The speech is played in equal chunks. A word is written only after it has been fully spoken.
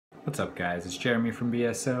What's up, guys? It's Jeremy from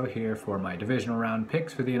BSO here for my divisional round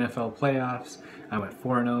picks for the NFL playoffs. I went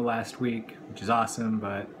 4-0 last week, which is awesome,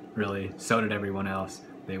 but really, so did everyone else.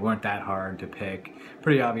 They weren't that hard to pick.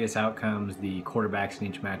 Pretty obvious outcomes. The quarterbacks in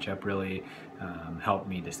each matchup really helped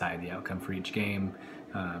me decide the outcome for each game.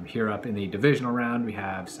 Here up in the divisional round, we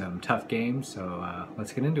have some tough games, so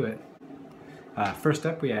let's get into it. First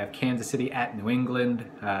up, we have Kansas City at New England.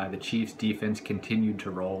 The Chiefs' defense continued to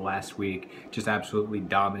roll last week, just absolutely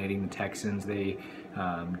dominating the Texans. They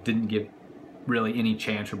didn't give really any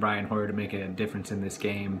chance for Brian Hoyer to make a difference in this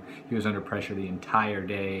game. He was under pressure the entire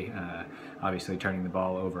day, obviously turning the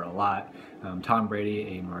ball over a lot. Tom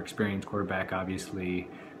Brady, a more experienced quarterback, obviously,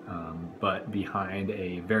 but behind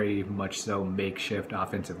a very much so makeshift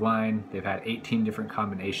offensive line. They've had 18 different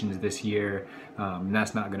combinations this year, and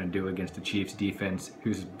that's not going to do against the Chiefs defense,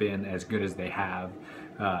 who's been as good as they have.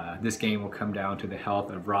 This game will come down to the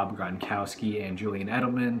health of Rob Gronkowski and Julian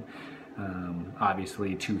Edelman.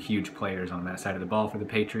 Obviously, two huge players on that side of the ball for the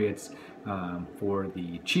Patriots. For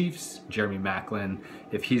the Chiefs, Jeremy Maclin,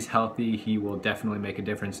 if he's healthy, he will definitely make a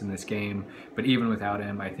difference in this game. But even without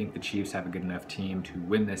him, I think the Chiefs have a good enough team to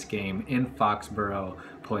win this game in Foxborough,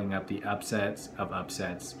 pulling up the upsets of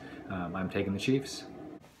upsets. I'm taking the Chiefs.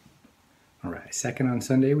 All right, second on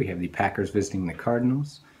Sunday, we have the Packers visiting the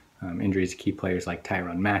Cardinals. Injuries to key players like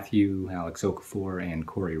Tyrann Mathieu, Alex Okafor, and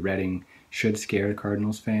Corey Redding should scare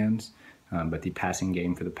Cardinals fans, but the passing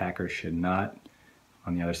game for the Packers should not.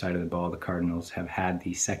 On the other side of the ball, the Cardinals have had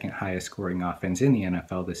the second highest scoring offense in the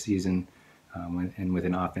NFL this season, and with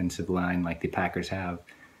an offensive line like the Packers have,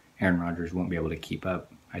 Aaron Rodgers won't be able to keep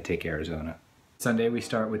up. I take Arizona. Sunday, we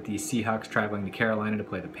start with the Seahawks traveling to Carolina to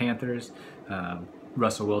play the Panthers.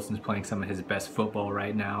 Russell Wilson's playing some of his best football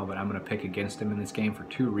right now, but I'm going to pick against him in this game for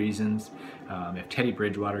two reasons. If Teddy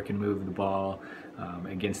Bridgewater can move the ball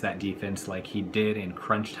against that defense like he did in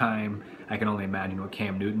crunch time, I can only imagine what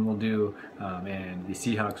Cam Newton will do. And the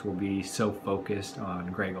Seahawks will be so focused on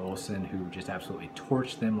Greg Olsen, who just absolutely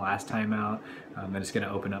torched them last time out, that it's going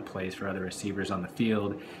to open up plays for other receivers on the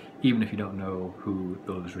field, even if you don't know who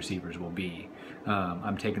those receivers will be.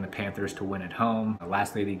 I'm taking the Panthers to win at home.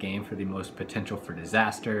 Lastly, the game for the most potential for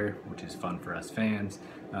disaster, which is fun for us fans,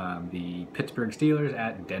 the Pittsburgh Steelers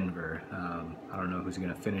at Denver. I don't know who's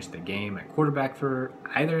going to finish the game at quarterback for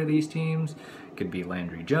either of these teams. It could be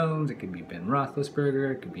Landry Jones, it could be Ben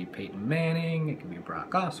Roethlisberger, it could be Peyton Manning, it could be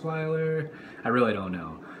Brock Osweiler. I really don't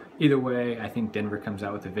know. Either way, I think Denver comes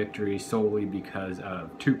out with a victory solely because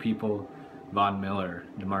of two people, Von Miller,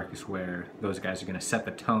 DeMarcus Ware. Those guys are going to set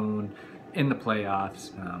the tone in the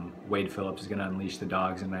playoffs. Wade Phillips is going to unleash the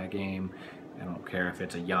dogs in that game. I don't care if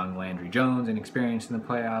it's a young Landry Jones, inexperienced in the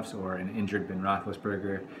playoffs, or an injured Ben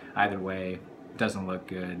Roethlisberger. Either way, doesn't look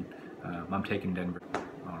good. I'm taking Denver.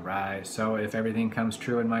 All right, so if everything comes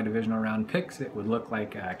true in my divisional round picks, it would look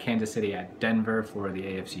like Kansas City at Denver for the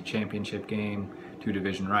AFC Championship game. Two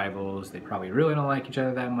division rivals. They probably really don't like each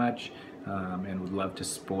other that much, and would love to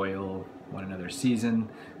spoil one another's season.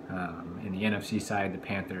 In the NFC side, the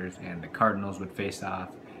Panthers and the Cardinals would face off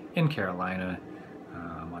in Carolina.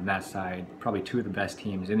 On that side, probably two of the best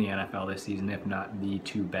teams in the NFL this season, if not the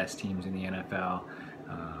two best teams in the NFL.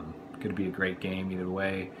 Could be a great game either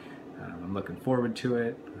way. I'm looking forward to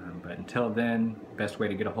it. But until then, best way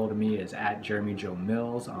to get a hold of me is at Jeremy Joe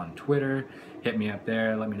Mills on Twitter. Hit me up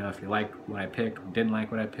there. Let me know if you liked what I picked, didn't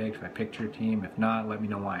like what I picked, if I picked your team. If not, let me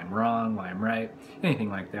know why I'm wrong, why I'm right, anything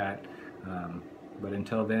like that. But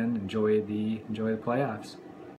until then, enjoy the playoffs.